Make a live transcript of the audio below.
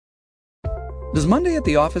Does Monday at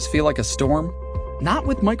the office feel like a storm? Not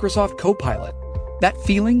with Microsoft Copilot. That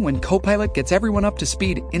feeling when Copilot gets everyone up to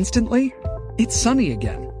speed instantly? It's sunny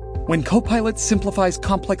again. When Copilot simplifies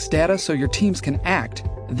complex data so your teams can act,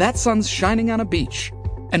 that sun's shining on a beach.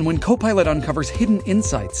 And when Copilot uncovers hidden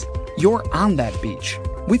insights, you're on that beach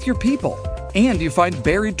with your people, and you find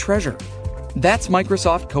buried treasure. That's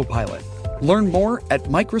Microsoft Copilot. Learn more at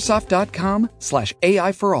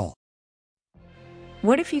Microsoft.com/AI for all.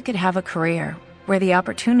 What if you could have a career where the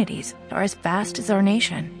opportunities are as vast as our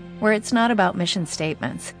nation, where it's not about mission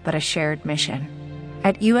statements, but a shared mission?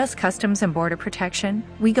 At U.S. Customs and Border Protection,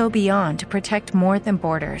 we go beyond to protect more than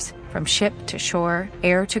borders. From ship to shore,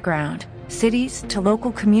 air to ground, cities to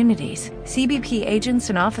local communities, CBP agents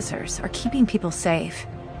and officers are keeping people safe.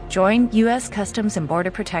 Join U.S. Customs and Border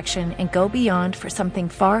Protection and go beyond for something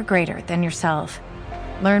far greater than yourself.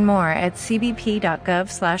 Learn more at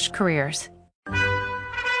cbp.gov/careers.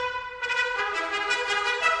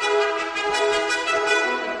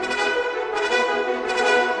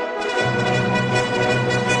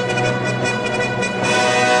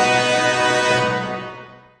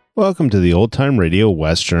 Welcome to the Old Time Radio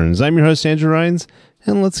Westerns. I'm your host, Andrew Rhynes,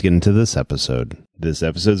 and let's get into this episode. This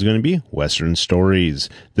episode is going to be Western Stories.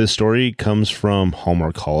 This story comes from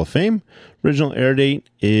Hallmark Hall of Fame. Original air date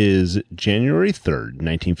is January 3rd,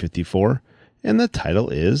 1954, and the title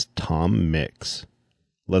is Tom Mix.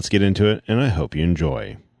 Let's get into it, and I hope you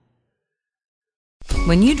enjoy.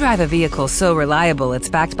 When you drive a vehicle so reliable it's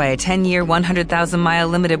backed by a 10-year, 100,000-mile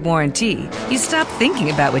limited warranty, you stop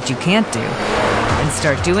thinking about what you can't do and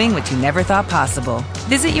start doing what you never thought possible.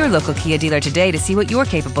 Visit your local Kia dealer today to see what you're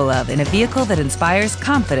capable of in a vehicle that inspires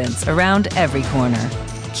confidence around every corner.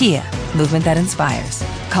 Kia, movement that inspires.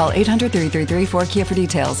 Call 800-333-4KIA for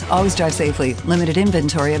details. Always drive safely. Limited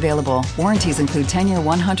inventory available. Warranties include 10-year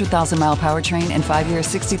 100,000-mile powertrain and 5-year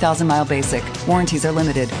 60,000-mile basic. Warranties are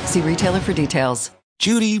limited. See retailer for details.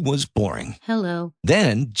 Judy was boring. Hello.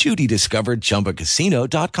 Then Judy discovered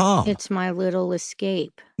ChumbaCasino.com. It's my little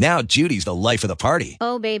escape. Now Judy's the life of the party.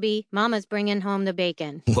 Oh, baby, mama's bringing home the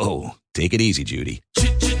bacon. Whoa, take it easy, Judy.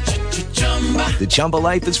 The Chumba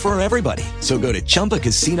life is for everybody. So go to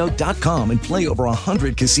ChumbaCasino.com and play over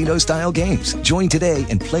 100 casino-style games. Join today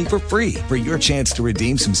and play for free for your chance to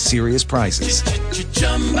redeem some serious prizes.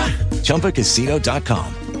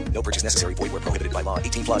 ChumbaCasino.com. No purchase necessary. Void where prohibited by law.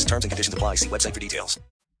 18 plus terms and conditions apply. See website for details.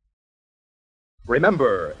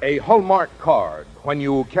 Remember, a Hallmark card when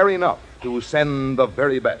you carry enough to send the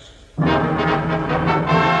very best.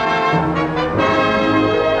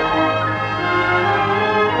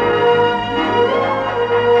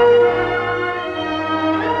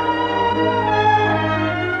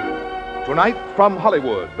 Tonight, from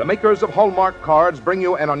Hollywood, the makers of Hallmark cards bring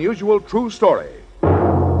you an unusual true story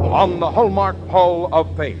on the Hallmark Hall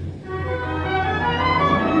of Fame.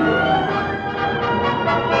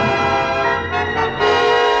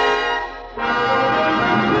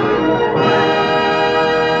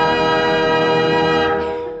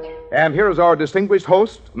 And here's our distinguished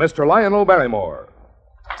host, Mr. Lionel Barrymore.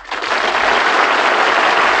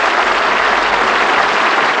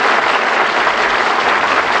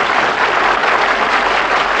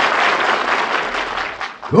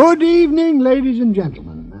 Good evening, ladies and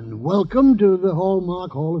gentlemen, and welcome to the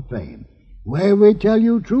Hallmark Hall of Fame, where we tell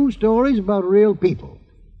you true stories about real people.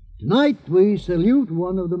 Tonight, we salute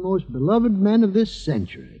one of the most beloved men of this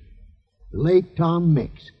century, the late Tom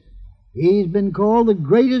Mix. He's been called the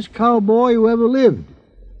greatest cowboy who ever lived,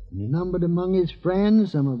 and he numbered among his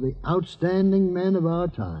friends some of the outstanding men of our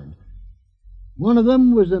time. One of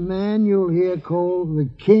them was a man you'll hear called the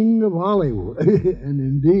King of Hollywood, and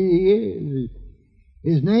indeed he is.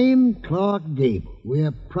 His name, Clark Gable. We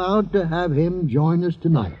are proud to have him join us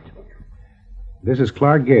tonight. This is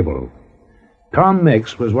Clark Gable. Tom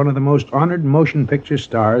Mix was one of the most honored motion picture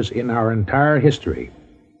stars in our entire history.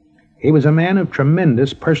 He was a man of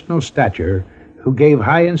tremendous personal stature who gave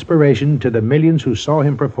high inspiration to the millions who saw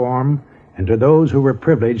him perform and to those who were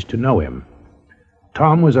privileged to know him.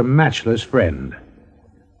 Tom was a matchless friend.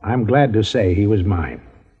 I'm glad to say he was mine.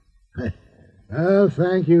 Oh,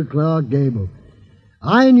 thank you, Clark Gable.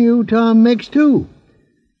 I knew Tom Mix, too.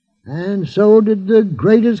 And so did the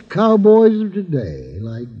greatest cowboys of today,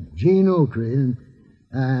 like Gene Autry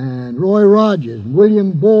and Roy Rogers, and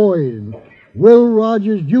William Boyd, and Will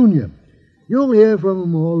Rogers, Jr. You'll hear from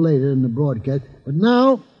them all later in the broadcast. But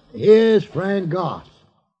now, here's Frank Goss.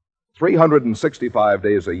 365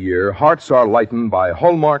 days a year, hearts are lightened by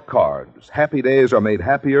Hallmark cards. Happy days are made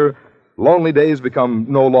happier. Lonely days become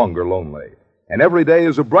no longer lonely. And every day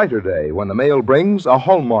is a brighter day when the mail brings a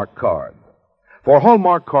Hallmark card. For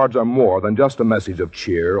Hallmark cards are more than just a message of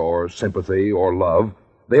cheer or sympathy or love.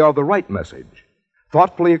 They are the right message,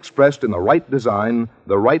 thoughtfully expressed in the right design,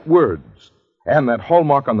 the right words. And that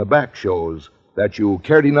Hallmark on the back shows that you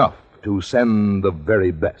cared enough to send the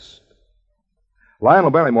very best. Lionel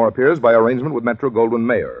Barrymore appears by arrangement with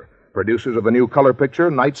Metro-Goldwyn-Mayer, producers of the new color picture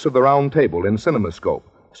Knights of the Round Table in CinemaScope,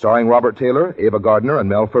 starring Robert Taylor, Ava Gardner, and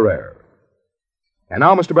Mel Ferrer. And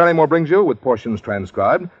now Mr. Barrymore brings you, with portions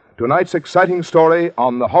transcribed, tonight's exciting story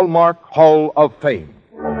on the Hallmark Hall of Fame.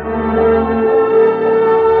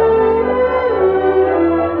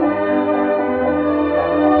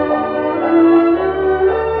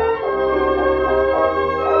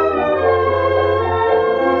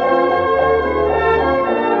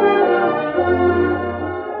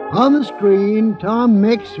 On the screen, Tom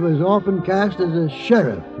Mix was often cast as a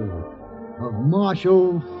sheriff, a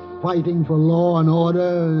marshal fighting for law and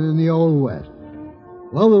order in the Old West.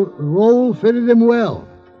 Well, the role fitted him well,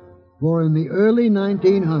 for in the early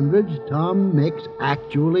 1900s, Tom Mix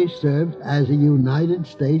actually served as a United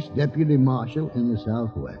States Deputy Marshal in the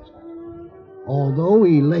Southwest. Although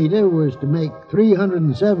he later was to make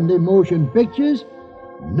 370 motion pictures,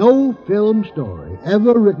 no film story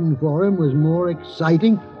ever written for him was more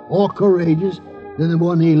exciting or courageous than the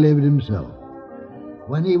one he lived himself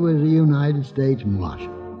when he was a United States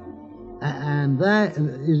Marshal. And that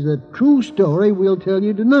is the true story we'll tell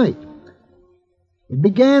you tonight. It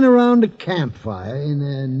began around a campfire in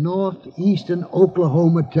the northeastern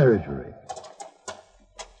Oklahoma Territory.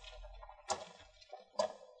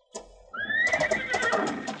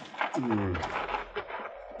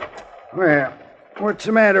 Well, what's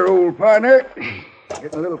the matter, old partner?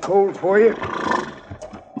 Getting a little cold for you?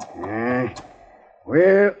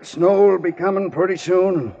 Well, snow will be coming pretty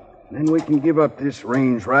soon, and then we can give up this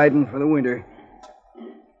range riding for the winter.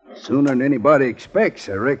 Sooner than anybody expects,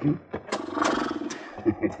 I reckon.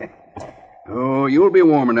 Oh, you'll be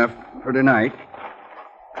warm enough for tonight.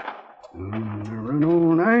 Run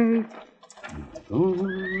all night.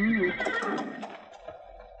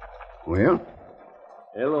 Well?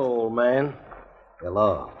 Hello, old man.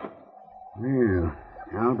 Hello. Well,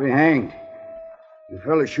 I'll be hanged. You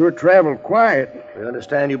fellas sure travel quiet. We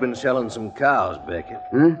understand you've been selling some cows, Beckett.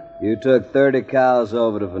 Huh? You took 30 cows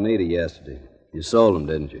over to Veneta yesterday. You sold them,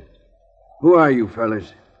 didn't you? Who are you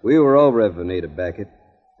fellas? We were over at Veneta, Beckett.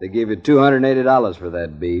 They give you $280 for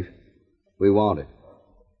that beef. We want it.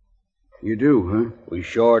 You do, huh? We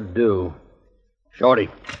sure do. Shorty.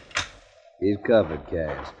 He's covered,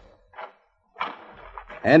 Cass.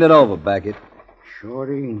 Hand it over, Beckett.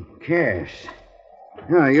 Shorty and Cass.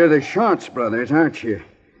 Yeah, you're the Shantz brothers, aren't you?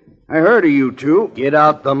 I heard of you two. Get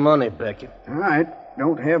out the money, Beckett. I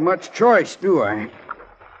don't have much choice, do I?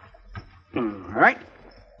 All right.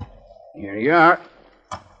 Here you are.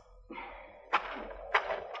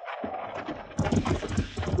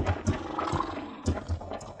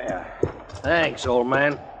 Yeah. Thanks, old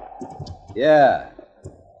man. Yeah.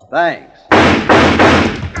 Thanks.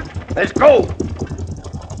 Let's go!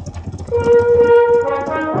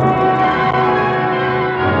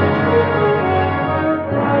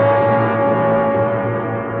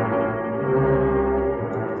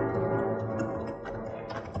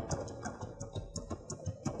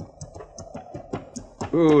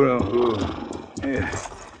 Yeah.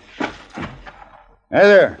 Hey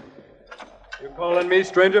there. You calling me,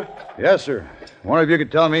 stranger? Yes, sir. Wonder if you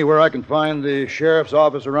could tell me where I can find the sheriff's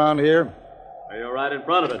office around here? You're right in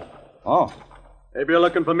front of it. Oh. Maybe you're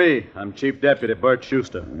looking for me. I'm Chief Deputy Bert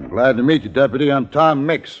Schuster. Glad to meet you, Deputy. I'm Tom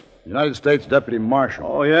Mix, United States Deputy Marshal.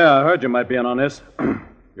 Oh, yeah, I heard you might be in on this.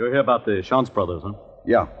 You're here about the Shantz brothers, huh?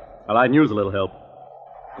 Yeah. Well, I'd use a little help.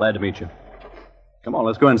 Glad to meet you. Come on,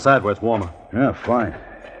 let's go inside where it's warmer. Yeah, fine.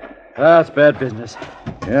 That's bad business.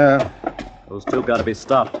 Yeah. Those two got to be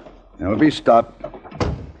stopped. They'll be stopped.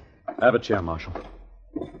 Have a chair, Marshal.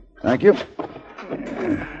 Thank you.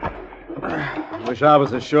 Wish I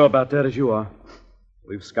was as sure about that as you are.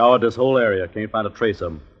 We've scoured this whole area. Can't find a trace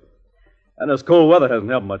of them. And this cold weather hasn't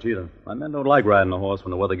helped much either. My men don't like riding a horse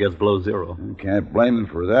when the weather gets below zero. You can't blame them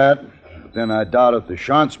for that. But then I doubt if the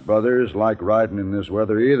Shantz brothers like riding in this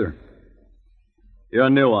weather either. You're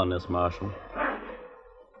new on this, Marshal.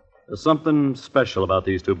 There's something special about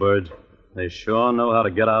these two birds. They sure know how to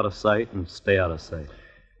get out of sight and stay out of sight.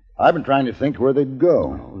 I've been trying to think where they'd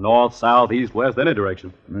go. North, south, east, west, any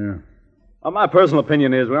direction. Yeah. Well, my personal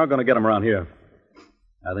opinion is we aren't going to get them around here.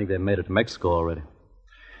 I think they've made it to Mexico already.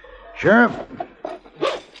 Sheriff,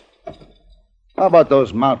 how about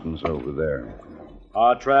those mountains over there?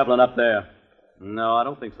 Hard traveling up there. No, I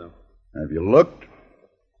don't think so. Have you looked?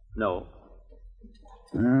 No.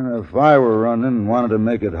 And if I were running and wanted to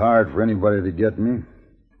make it hard for anybody to get me,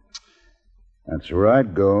 that's where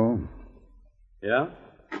I'd go. Yeah?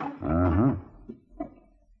 Uh-huh.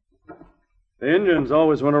 The Indians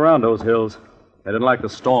always went around those hills. They didn't like the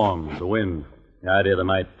storms, the wind, the idea they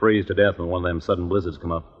might freeze to death when one of them sudden blizzards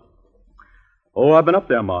come up. Oh, I've been up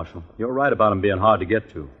there, Marshal. You're right about them being hard to get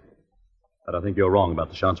to. But I think you're wrong about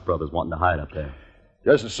the Shantz brothers wanting to hide up there.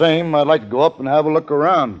 Just the same, I'd like to go up and have a look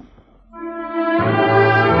around.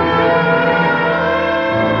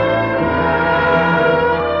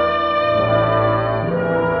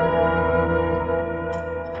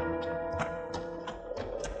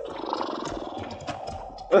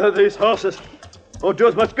 These horses won't do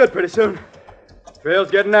us much good pretty soon.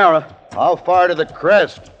 Trail's getting narrow. How far to the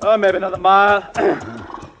crest? Oh, maybe another mile.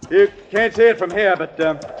 You can't see it from here, but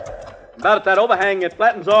about at that overhang, it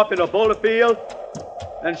flattens off into a boulder field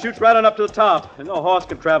and shoots right on up to the top. And no horse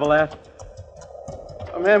can travel that.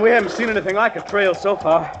 Oh, man, we haven't seen anything like a trail so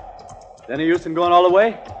far. Any use in going all the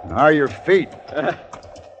way? How are your feet? I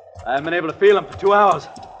haven't been able to feel them for 2 hours.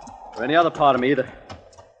 Or any other part of me either.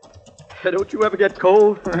 Don't you ever get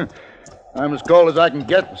cold? I'm as cold as I can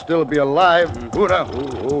get and still be alive. Ooh, now.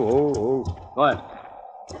 Oh. What?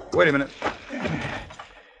 Wait a minute.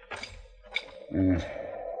 There's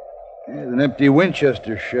an empty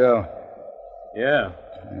Winchester shell. Yeah.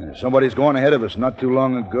 Somebody's going ahead of us not too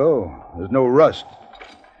long ago. There's no rust.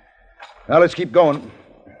 Now, let's keep going.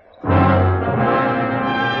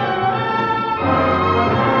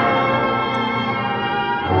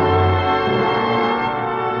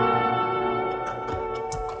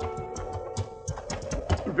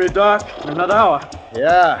 It'll be dark in another hour.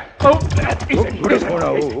 Yeah. Oh,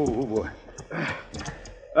 boy.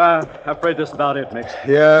 I'm afraid that's about it, Mix.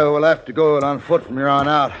 Yeah, we'll have to go on foot from here on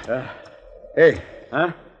out. Hey.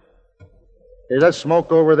 Huh? Is that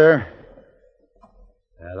smoke over there?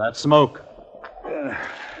 Yeah, that's smoke.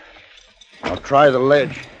 I'll try the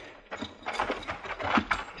ledge.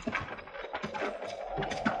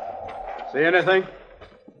 See anything?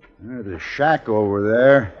 There's a shack over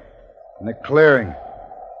there in a clearing.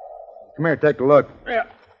 Come here, take a look. Yeah.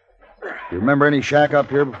 You remember any shack up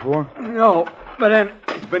here before? No, but then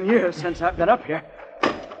it's been years since I've been up here.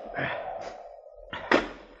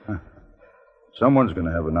 Someone's going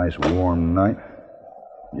to have a nice warm night.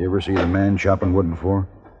 You ever see the man chopping wood before?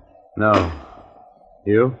 No.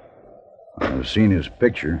 You? I've seen his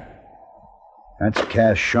picture. That's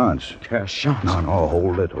Cass Shantz. Cass Shantz? No,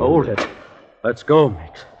 hold it. Hold it. Let's go,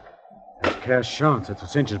 Mix. That's Cass Shantz. It's a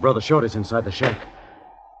cinch his brother Shorty's inside the shack.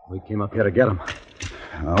 We came up here to get him.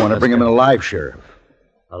 I want to bring him in alive, Sheriff.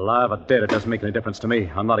 Alive or dead, it doesn't make any difference to me.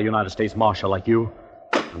 I'm not a United States Marshal like you.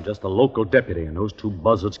 I'm just a local deputy, and those two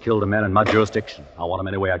buzzards killed a man in my jurisdiction. I want him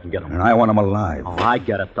any way I can get him. And I want him alive. Oh, I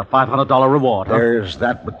get it. The $500 reward, huh? There's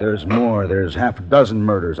that, but there's more. There's half a dozen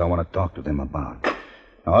murders I want to talk to them about.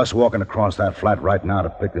 Now, us walking across that flat right now to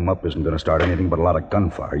pick them up isn't going to start anything but a lot of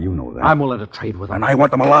gunfire. You know that. I'm willing to trade with them. And I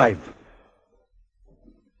want them alive.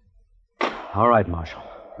 All right, Marshal.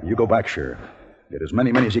 You go back, Sheriff. Get as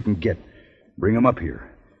many men as you can get. Bring them up here.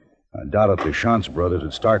 I doubt if the Shantz brothers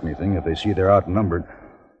would start anything if they see they're outnumbered.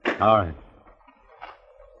 All right.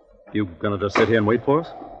 You gonna just sit here and wait for us?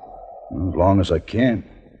 As long as I can.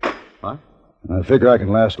 What? I figure I can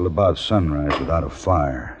last till about sunrise without a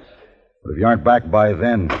fire. But if you aren't back by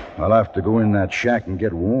then, I'll have to go in that shack and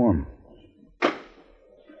get warm.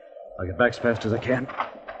 I'll get back as fast as I can.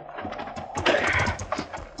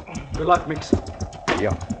 Good luck, Mix.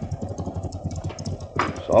 Yeah.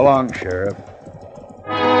 So long, Sheriff.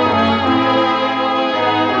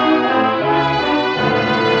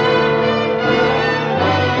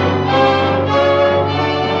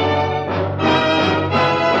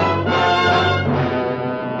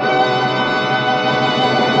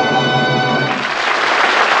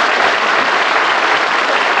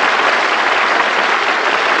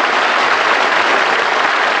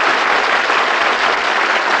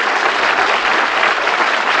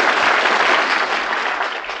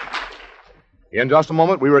 In just a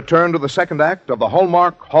moment, we return to the second act of the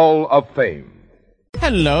Hallmark Hall of Fame.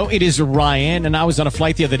 Hello, it is Ryan, and I was on a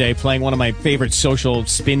flight the other day playing one of my favorite social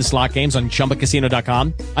spin slot games on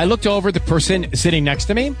ChumbaCasino.com. I looked over at the person sitting next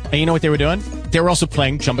to me, and you know what they were doing? They were also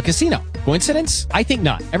playing Chumba Casino. Coincidence? I think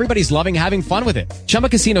not. Everybody's loving having fun with it. Chumba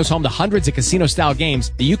Casino is home to hundreds of casino-style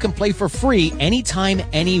games that you can play for free anytime,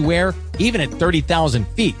 anywhere, even at 30,000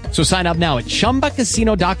 feet. So sign up now at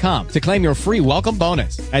ChumbaCasino.com to claim your free welcome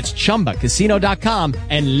bonus. That's ChumbaCasino.com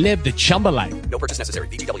and live the Chumba life. No purchase necessary.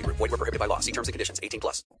 VGW. Void where prohibited by law. See terms and conditions.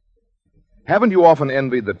 18+. Haven't you often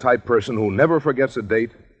envied the type person who never forgets a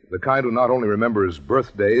date? The kind who not only remembers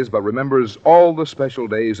birthdays, but remembers all the special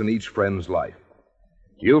days in each friend's life.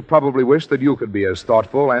 You've probably wished that you could be as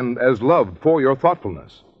thoughtful and as loved for your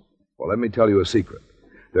thoughtfulness. Well, let me tell you a secret.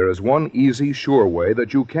 There is one easy, sure way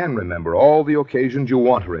that you can remember all the occasions you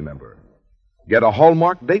want to remember. Get a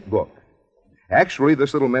Hallmark date book. Actually,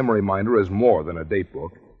 this little memory minder is more than a date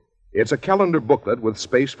book. It's a calendar booklet with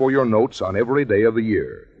space for your notes on every day of the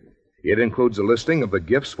year. It includes a listing of the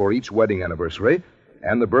gifts for each wedding anniversary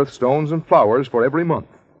and the birthstones and flowers for every month.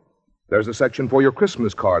 There's a section for your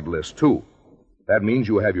Christmas card list, too. That means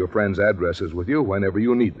you have your friends' addresses with you whenever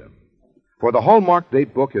you need them. For the Hallmark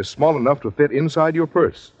date book is small enough to fit inside your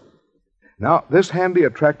purse. Now, this handy,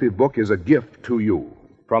 attractive book is a gift to you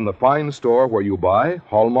from the fine store where you buy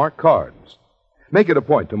Hallmark cards. Make it a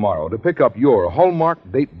point tomorrow to pick up your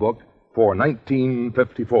Hallmark date book for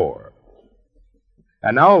 1954.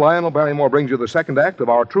 And now Lionel Barrymore brings you the second act of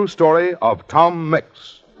our true story of Tom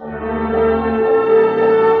Mix.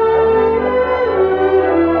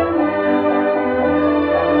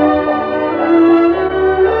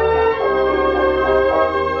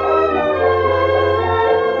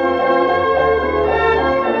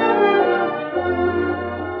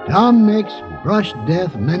 Tom Mix brushed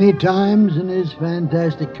death many times in his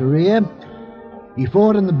fantastic career. He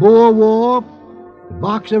fought in the Boer War, the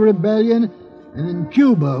Boxer Rebellion, and in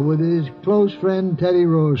Cuba with his close friend Teddy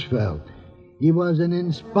Roosevelt. He was an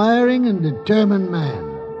inspiring and determined man,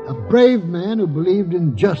 a brave man who believed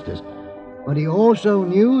in justice, but he also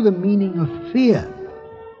knew the meaning of fear.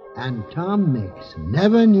 And Tom Mix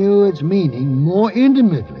never knew its meaning more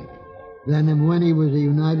intimately than when he was a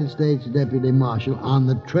United States Deputy Marshal on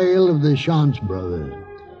the trail of the Shantz brothers.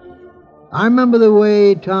 I remember the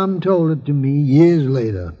way Tom told it to me years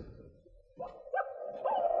later.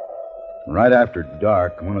 Right after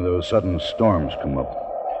dark, one of those sudden storms come up.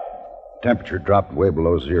 Temperature dropped way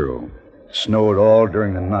below zero. It snowed all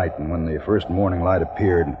during the night, and when the first morning light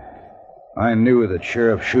appeared, I knew that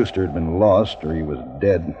Sheriff Schuster had been lost, or he was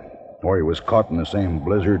dead, or he was caught in the same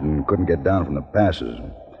blizzard and couldn't get down from the passes.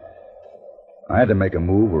 I had to make a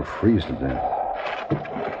move or freeze to death.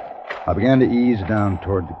 I began to ease down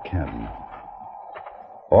toward the cabin.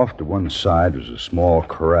 Off to one side was a small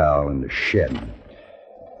corral and a shed.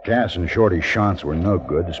 Cass and Shorty Shantz were no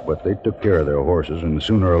goods, but they took care of their horses, and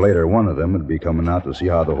sooner or later one of them would be coming out to see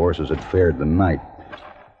how the horses had fared the night.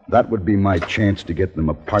 That would be my chance to get them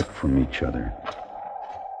apart from each other.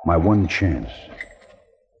 My one chance.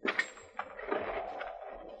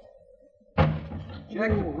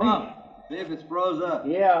 Check the pump. See if it's froze up.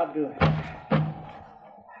 Yeah, I'll do it.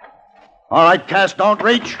 All right, Cass, don't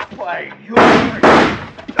reach. Why, you...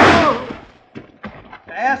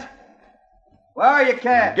 Cass? Where are you,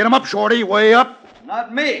 Cass? Get him up, Shorty, way up.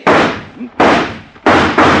 Not me. My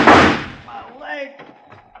leg.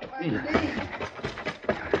 My knee.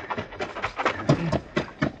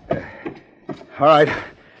 All right.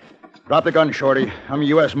 Drop the gun, Shorty. I'm a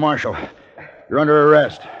U.S. Marshal. You're under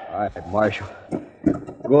arrest. All right, Marshal.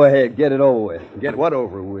 Go ahead, get it over with. Get what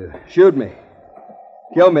over with? Shoot me.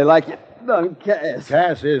 Kill me like you done Cass.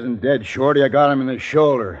 Cass isn't dead, Shorty. I got him in the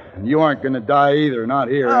shoulder. And you aren't going to die either, not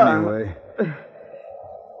here anyway.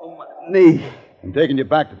 Oh, my knee. I'm taking you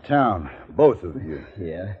back to town, both of you.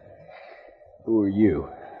 Yeah? Who are you?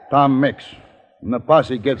 Tom Mix. When the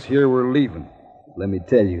posse gets here, we're leaving. Let me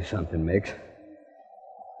tell you something, Mix.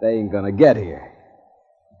 They ain't gonna get here.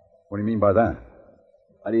 What do you mean by that?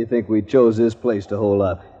 Why do you think we chose this place to hole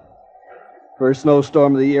up? First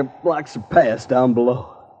snowstorm of the year, blocks are past down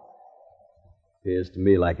below. Appears to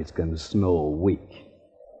me like it's gonna snow a week.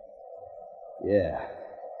 Yeah.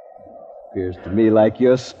 Appears to me like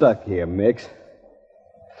you're stuck here, Mix.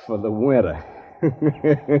 For the winter.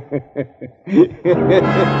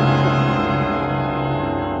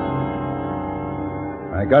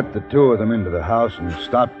 I got the two of them into the house and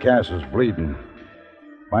stopped Cass's bleeding.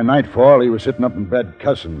 By nightfall, he was sitting up in bed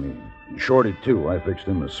cussing me. And Shorty, too. I fixed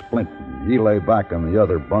him a splint. He lay back on the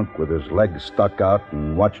other bunk with his legs stuck out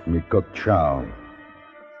and watched me cook chow.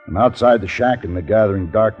 And outside the shack in the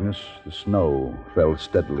gathering darkness, the snow fell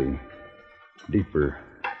steadily, deeper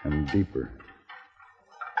and deeper.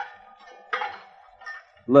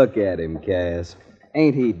 Look at him, Cass.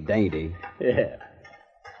 Ain't he dainty? Yeah.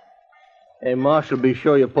 Hey, Marshal, be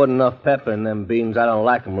sure you put enough pepper in them beans. I don't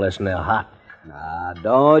like them unless they're hot. Nah,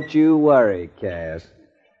 don't you worry, Cass.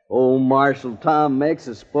 Old Marshal Tom Mix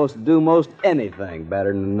is supposed to do most anything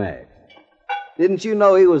better than that. Didn't you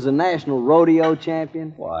know he was a national rodeo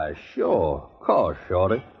champion? Why, sure. Of course,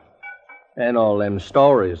 Shorty. And all them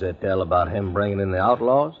stories they tell about him bringing in the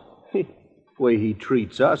outlaws. The way he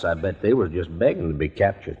treats us, I bet they were just begging to be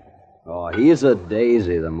captured. Oh, he's a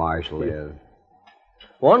daisy, the marshal is.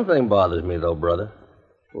 One thing bothers me, though, brother.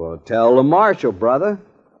 Well, tell the marshal, brother.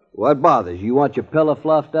 What bothers you? You want your pillow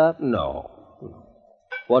fluffed up? No.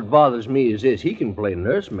 What bothers me is this. He can play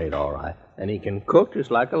nursemaid all right, and he can cook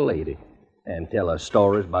just like a lady, and tell us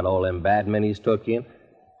stories about all them bad men he's took in.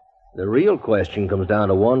 The real question comes down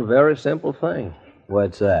to one very simple thing.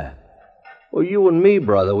 What's that? Well, you and me,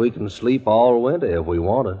 brother, we can sleep all winter if we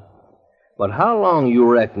want to. But how long you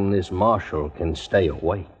reckon this marshal can stay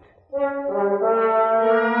awake?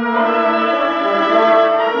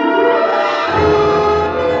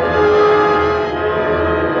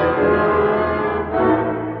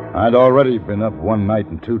 I'd already been up one night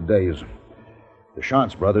and 2 days. The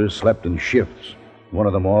Shantz brothers slept in shifts. One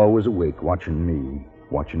of them always awake, watching me,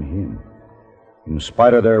 watching him. In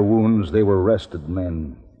spite of their wounds, they were rested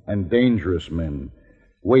men and dangerous men,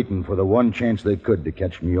 waiting for the one chance they could to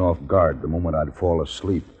catch me off guard the moment I'd fall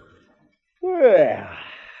asleep. Well,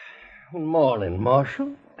 good morning,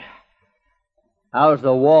 Marshal. How's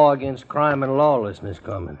the war against crime and lawlessness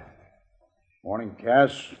coming? Morning,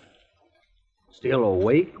 Cass. Still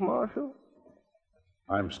awake, Marshal?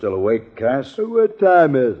 I'm still awake, Cass. What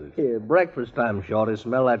time is it? Here, breakfast time, Shorty.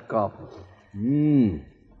 Smell that coffee.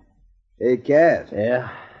 Hey, Cass. Yeah?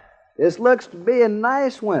 This looks to be a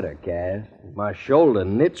nice winter, Cass. My shoulder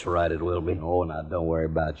knits right, it will be. Oh, now, don't worry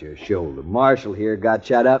about your shoulder. Marshal here got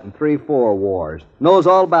shot up in 3-4 wars. Knows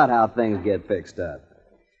all about how things get fixed up.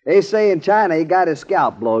 They say in China he got his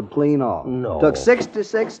scalp blowed clean off. No. Took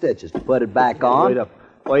 66 stitches to put it back on. Wait up.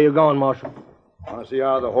 Where you going, Marshal? I want to see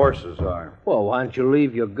how the horses are. Well, why don't you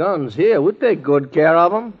leave your guns here? We'll take good care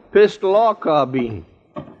of them. Pistol or carbine.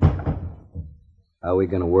 How are we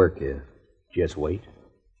going to work here? Just wait.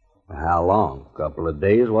 How long? Couple of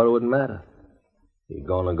days, what would it matter? He's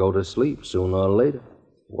gonna go to sleep sooner or later.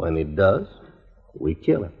 When he does, we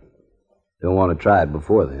kill him. Don't want to try it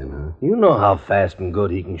before then, huh? You know how fast and good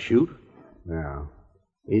he can shoot. Yeah.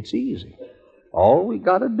 It's easy. All we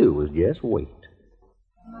gotta do is just wait.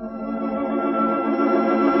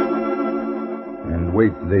 And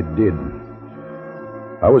wait they did.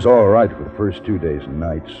 I was all right for the first 2 days and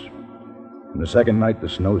nights. And the second night, the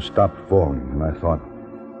snow stopped falling, and I thought,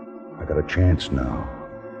 I got a chance now.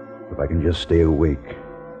 If I can just stay awake.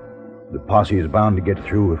 The posse is bound to get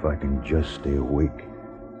through if I can just stay awake.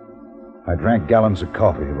 I drank gallons of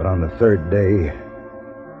coffee, but on the third day,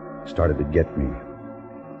 it started to get me.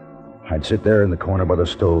 I'd sit there in the corner by the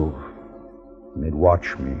stove, and they'd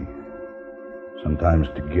watch me. Sometimes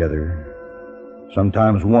together.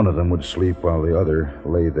 Sometimes one of them would sleep while the other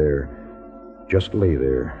lay there. Just lay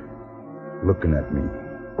there, looking at me.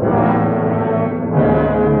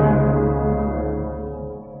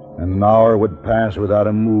 And an hour would pass without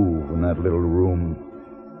a move in that little room.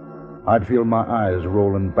 I'd feel my eyes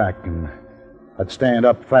rolling back, and I'd stand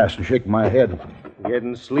up fast and shake my head.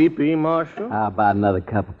 Getting sleepy, Marshal? How about another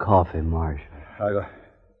cup of coffee, Marshal?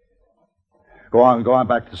 Go on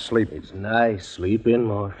back to sleep. It's nice sleeping,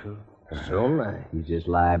 Marshal. So nice. You just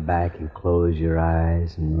lie back and close your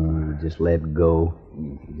eyes, and you just let go.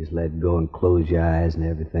 You just let go and close your eyes, and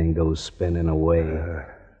everything goes spinning away.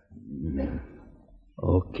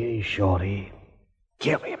 Okay, Shorty.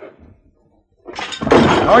 Kill him.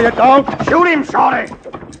 No, you don't. Shoot him, Shorty!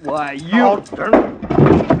 Why, you...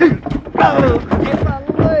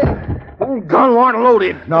 Gun weren't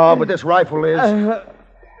loaded. No, but this rifle is.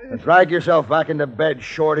 Drag yourself back into bed,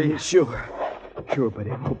 Shorty. Sure, but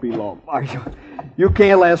it won't be long, Marshal. You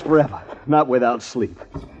can't last forever, not without sleep.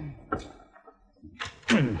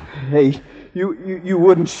 Hey, you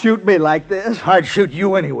wouldn't shoot me like this? I'd shoot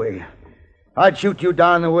you anyway. I'd shoot you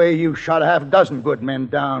down the way you shot a half dozen good men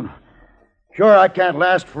down. Sure, I can't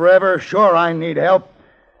last forever. Sure, I need help.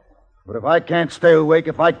 But if I can't stay awake,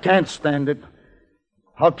 if I can't stand it,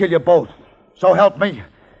 I'll kill you both. So help me,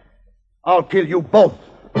 I'll kill you both.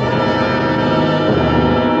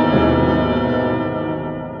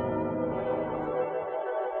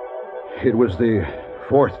 It was the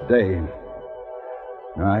 4th day.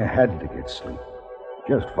 I had to get sleep.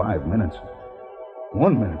 Just 5 minutes.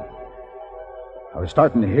 1 minute. I was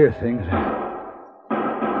starting to hear things.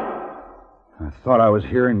 I thought I was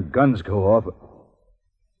hearing guns go off.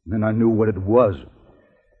 Then I knew what it was.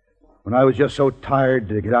 When I was just so tired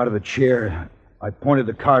to get out of the chair, I pointed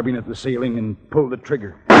the carbine at the ceiling and pulled the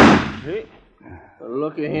trigger. Hey,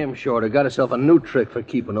 look at him, Shorty. Got himself a new trick for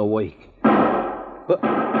keeping awake.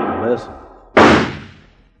 Listen.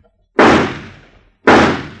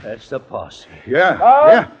 That's the posse. Yeah, Tom?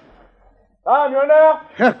 yeah. Tom, you in there?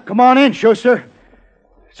 Yeah, come on in, Schuster.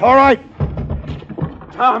 It's all right.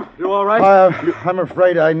 Tom, you all right? I'm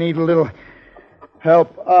afraid I need a little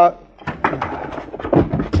help.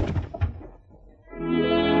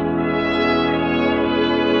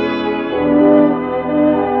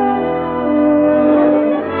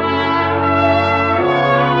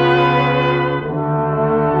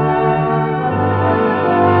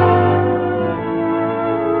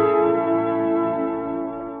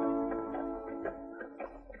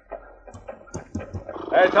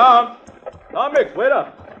 Tom. Tom Mix, wait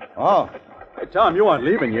up. Oh. Hey, Tom, you aren't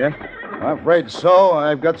leaving yet. I'm afraid so.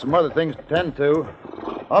 I've got some other things to tend to.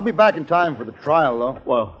 I'll be back in time for the trial, though.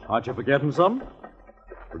 Well, aren't you forgetting something?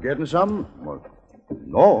 Forgetting something? Well,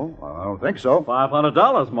 no, I don't think so.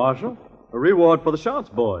 $500, Marshal. A reward for the shots,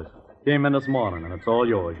 boys. Came in this morning, and it's all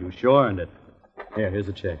yours. You sure earned it. Here's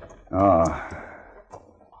a check. Ah.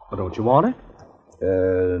 But don't you want it?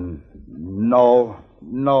 No.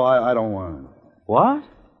 No, I don't want it. What?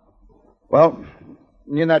 Well,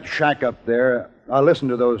 in that shack up there, I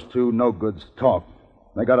listened to those two no-goods talk.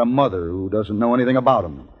 They got a mother who doesn't know anything about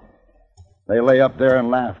them. They lay up there and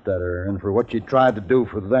laughed at her, and for what she tried to do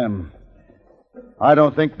for them. I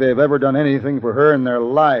don't think they've ever done anything for her in their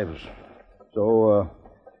lives. So,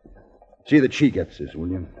 see that she gets this, will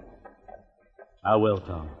you? I will,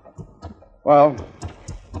 Tom. Well,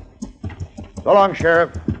 so long,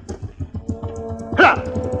 Sheriff.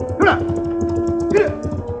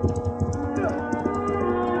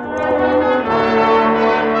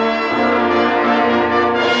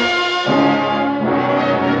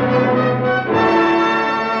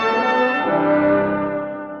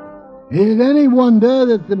 Is it any wonder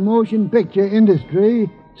that the motion picture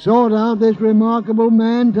industry sought out this remarkable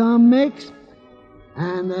man, Tom Mix,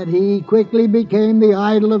 and that he quickly became the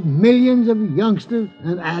idol of millions of youngsters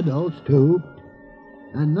and adults, too?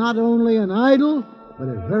 And not only an idol, but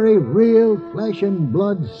a very real flesh and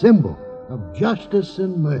blood symbol of justice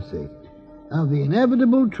and mercy, of the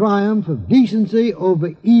inevitable triumph of decency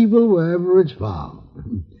over evil wherever it's found.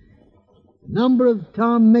 The number of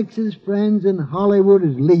Tom Mix's friends in Hollywood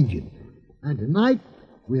is legion, and tonight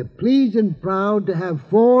we're pleased and proud to have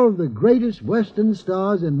four of the greatest Western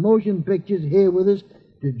stars in motion pictures here with us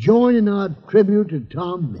to join in our tribute to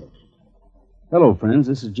Tom Mix. Hello, friends.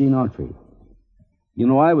 This is Gene Autry. You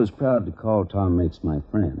know, I was proud to call Tom Mix my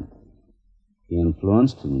friend. He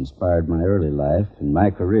influenced and inspired my early life and my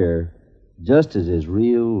career, just as his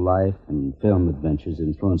real life and film adventures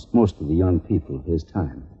influenced most of the young people of his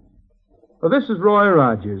time. Well, this is Roy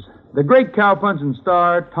Rogers. The great cowpunching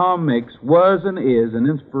star, Tom Mix, was and is an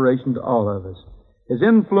inspiration to all of us. His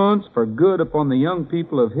influence for good upon the young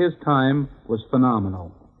people of his time was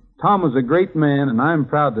phenomenal. Tom was a great man, and I'm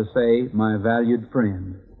proud to say, my valued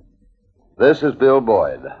friend. This is Bill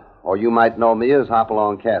Boyd, or you might know me as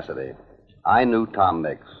Hopalong Cassidy. I knew Tom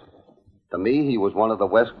Mix. To me, he was one of the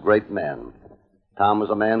West's great men. Tom was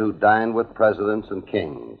a man who dined with presidents and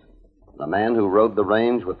kings. A man who rode the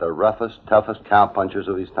range with the roughest, toughest cowpunchers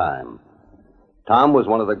of his time. Tom was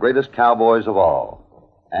one of the greatest cowboys of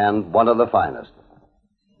all, and one of the finest.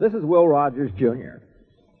 This is Will Rogers, Jr.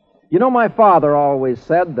 You know, my father always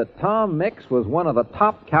said that Tom Mix was one of the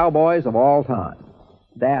top cowboys of all time.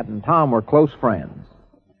 Dad and Tom were close friends.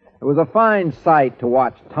 It was a fine sight to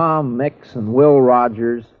watch Tom Mix and Will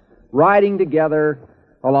Rogers riding together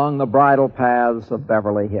along the bridle paths of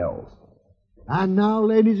Beverly Hills. And now,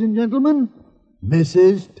 ladies and gentlemen,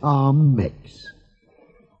 Mrs. Tom Mix.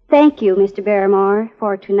 Thank you, Mr. Barrymore,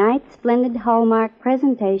 for tonight's splendid Hallmark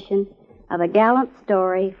presentation of a gallant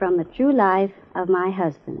story from the true life of my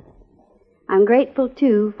husband. I'm grateful,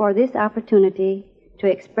 too, for this opportunity to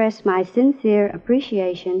express my sincere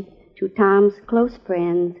appreciation to Tom's close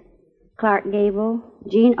friends, Clark Gable,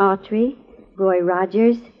 Gene Autry, Roy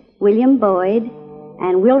Rogers, William Boyd,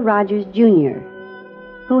 and Will Rogers, Jr.,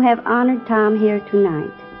 who have honored Tom here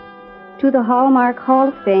tonight. To the Hallmark Hall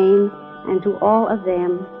of Fame and to all of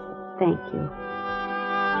them, thank you.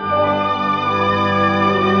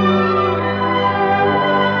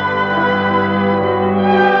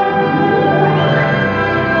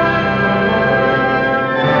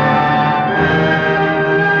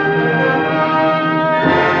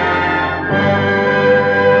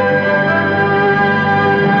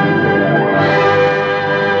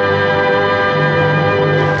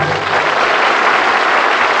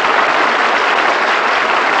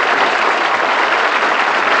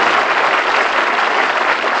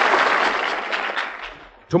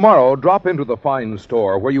 Tomorrow, drop into the fine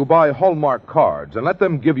store where you buy Hallmark cards and let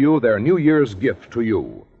them give you their New Year's gift to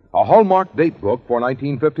you, a Hallmark date book for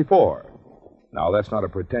 1954. Now, that's not a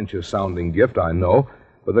pretentious-sounding gift, I know,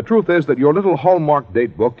 but the truth is that your little Hallmark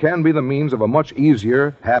date book can be the means of a much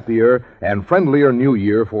easier, happier, and friendlier New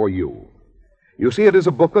Year for you. You see, it is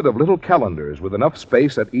a booklet of little calendars with enough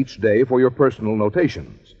space at each day for your personal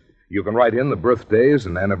notations. You can write in the birthdays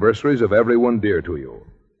and anniversaries of everyone dear to you.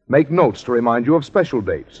 Make notes to remind you of special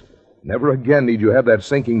dates. Never again need you have that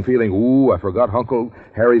sinking feeling, ooh, I forgot Uncle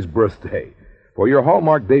Harry's birthday. For your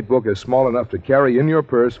Hallmark date book is small enough to carry in your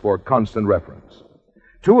purse for constant reference.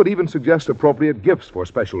 2, it even suggests appropriate gifts for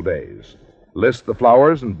special days. List the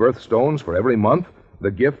flowers and birthstones for every month,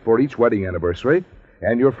 the gift for each wedding anniversary,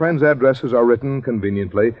 and your friends' addresses are written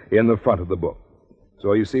conveniently in the front of the book.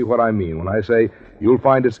 So you see what I mean when I say you'll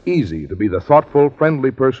find it's easy to be the thoughtful, friendly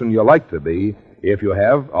person you like to be if you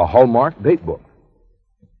have a Hallmark date book.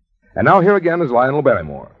 And now here again is Lionel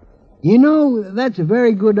Barrymore. You know, that's a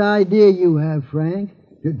very good idea you have, Frank,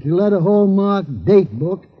 to let a Hallmark date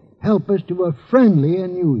book help us to a friendlier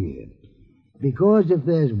New Year. Because if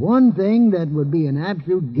there's one thing that would be an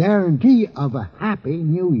absolute guarantee of a happy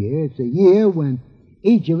New Year, it's a year when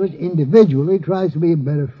each of us individually tries to be a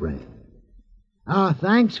better friend. Our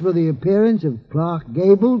thanks for the appearance of Clark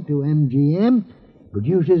Gable to MGM,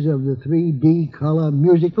 producers of the 3D color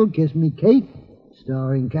musical Kiss Me Kate,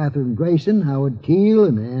 starring Katherine Grayson, Howard Keel,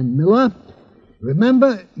 and Ann Miller.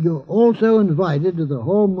 Remember, you're also invited to the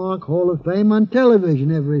Hallmark Hall of Fame on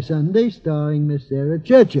television every Sunday, starring Miss Sarah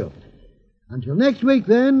Churchill. Until next week,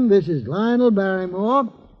 then, this is Lionel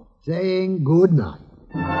Barrymore saying good night.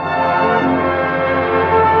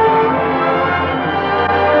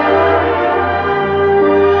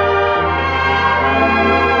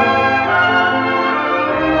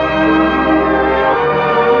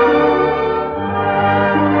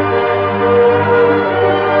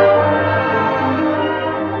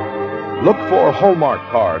 Look for Hallmark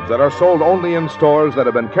cards that are sold only in stores that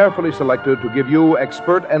have been carefully selected to give you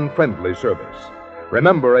expert and friendly service.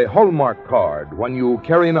 Remember, a Hallmark card when you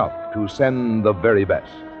carry enough to send the very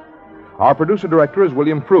best. Our producer-director is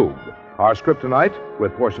William Frug. Our script tonight,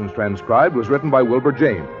 with portions transcribed, was written by Wilbur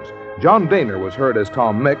James. John Daner was heard as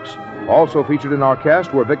Tom Mix. Also featured in our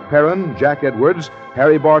cast were Vic Perrin, Jack Edwards,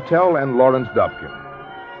 Harry Bartell, and Lawrence Dobkin.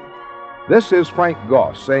 This is Frank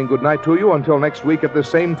Goss saying goodnight to you until next week at the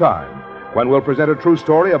same time, when we'll present a true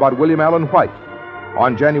story about William Allen White.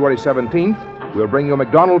 On January 17th, we'll bring you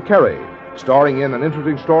MacDonald Carey, starring in an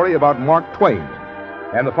interesting story about Mark Twain.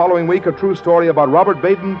 And the following week, a true story about Robert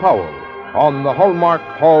Baden-Powell on the Hallmark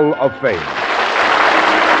Hall of Fame.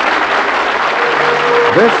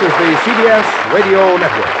 This is the CBS Radio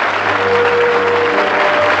Network.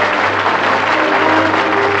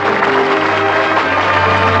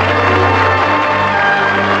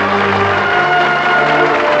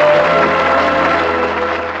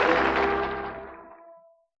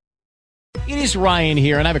 It is Ryan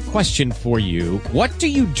here, and I have a question for you. What do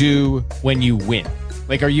you do when you win?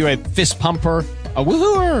 Like, are you a fist pumper, a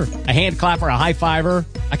woohooer, a hand clapper, a high fiver?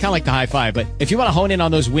 I kind of like the high five, but if you want to hone in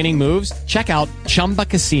on those winning moves, check out Chumba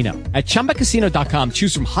Casino. At ChumbaCasino.com,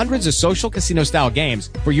 choose from hundreds of social casino-style games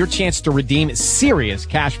for your chance to redeem serious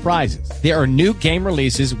cash prizes. There are new game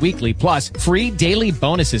releases weekly, plus free daily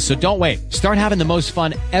bonuses, so don't wait. Start having the most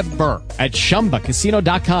fun ever at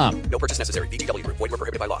ChumbaCasino.com. No purchase necessary. VGW Group. Void where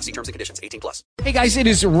prohibited by law. See terms and conditions. 18+. Hey guys, it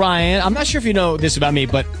is Ryan. I'm not sure if you know this about me,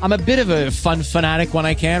 but I'm a bit of a fun fanatic when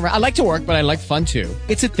I can. I like to work, but I like fun too.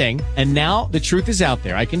 It's a thing. And now the truth is out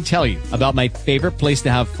there. I can tell you about my favorite place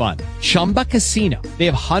to have fun. Chumba Casino. They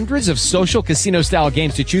have hundreds of social casino style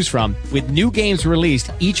games to choose from with new games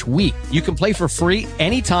released each week. You can play for free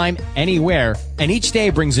anytime, anywhere. And each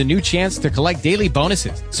day brings a new chance to collect daily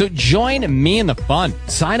bonuses. So join me in the fun.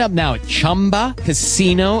 Sign up now at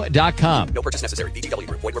ChumbaCasino.com. No purchase necessary. VGW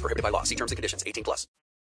Group. Void where prohibited by law. See terms and conditions. 18+.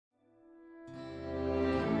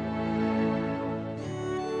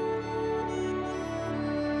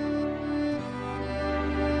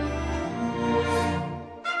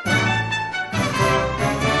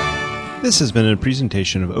 This has been a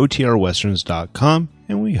presentation of OTRWesterns.com,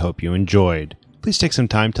 and we hope you enjoyed. Please take some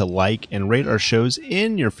time to like and rate our shows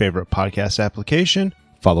in your favorite podcast application.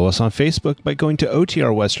 Follow us on Facebook by going to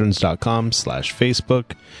OTRWesterns.com/Facebook.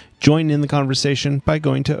 Join in the conversation by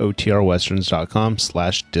going to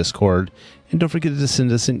OTRWesterns.com/Discord. And don't forget to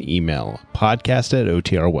send us an email,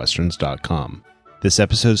 podcast@OTRWesterns.com. This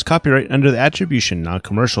episode is copyright under the attribution,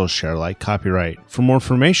 non-commercial, share-alike copyright. For more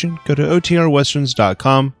information, go to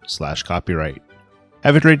OTRWesterns.com/copyright.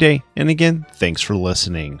 Have a great day, and again, thanks for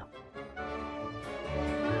listening.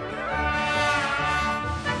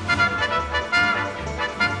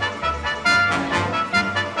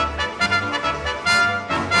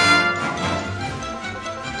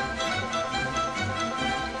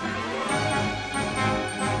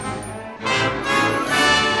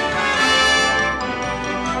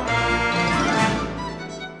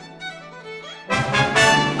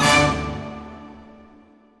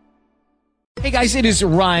 Hey guys, it is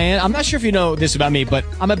Ryan. I'm not sure if you know this about me, but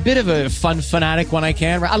I'm a bit of a fun fanatic when I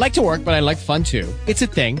can. I like to work, but I like fun too. It's a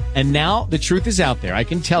thing. And now the truth is out there. I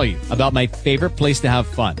can tell you about my favorite place to have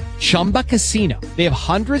fun. Chumba Casino. They have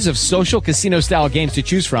hundreds of social casino-style games to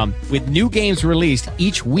choose from with new games released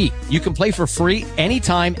each week. You can play for free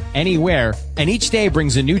anytime, anywhere, and each day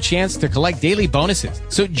brings a new chance to collect daily bonuses.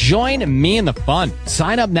 So join me in the fun.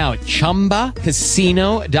 Sign up now at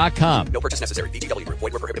ChumbaCasino.com. No purchase necessary. VGW Group.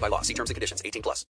 Void where prohibited by law. See terms and conditions. 18+.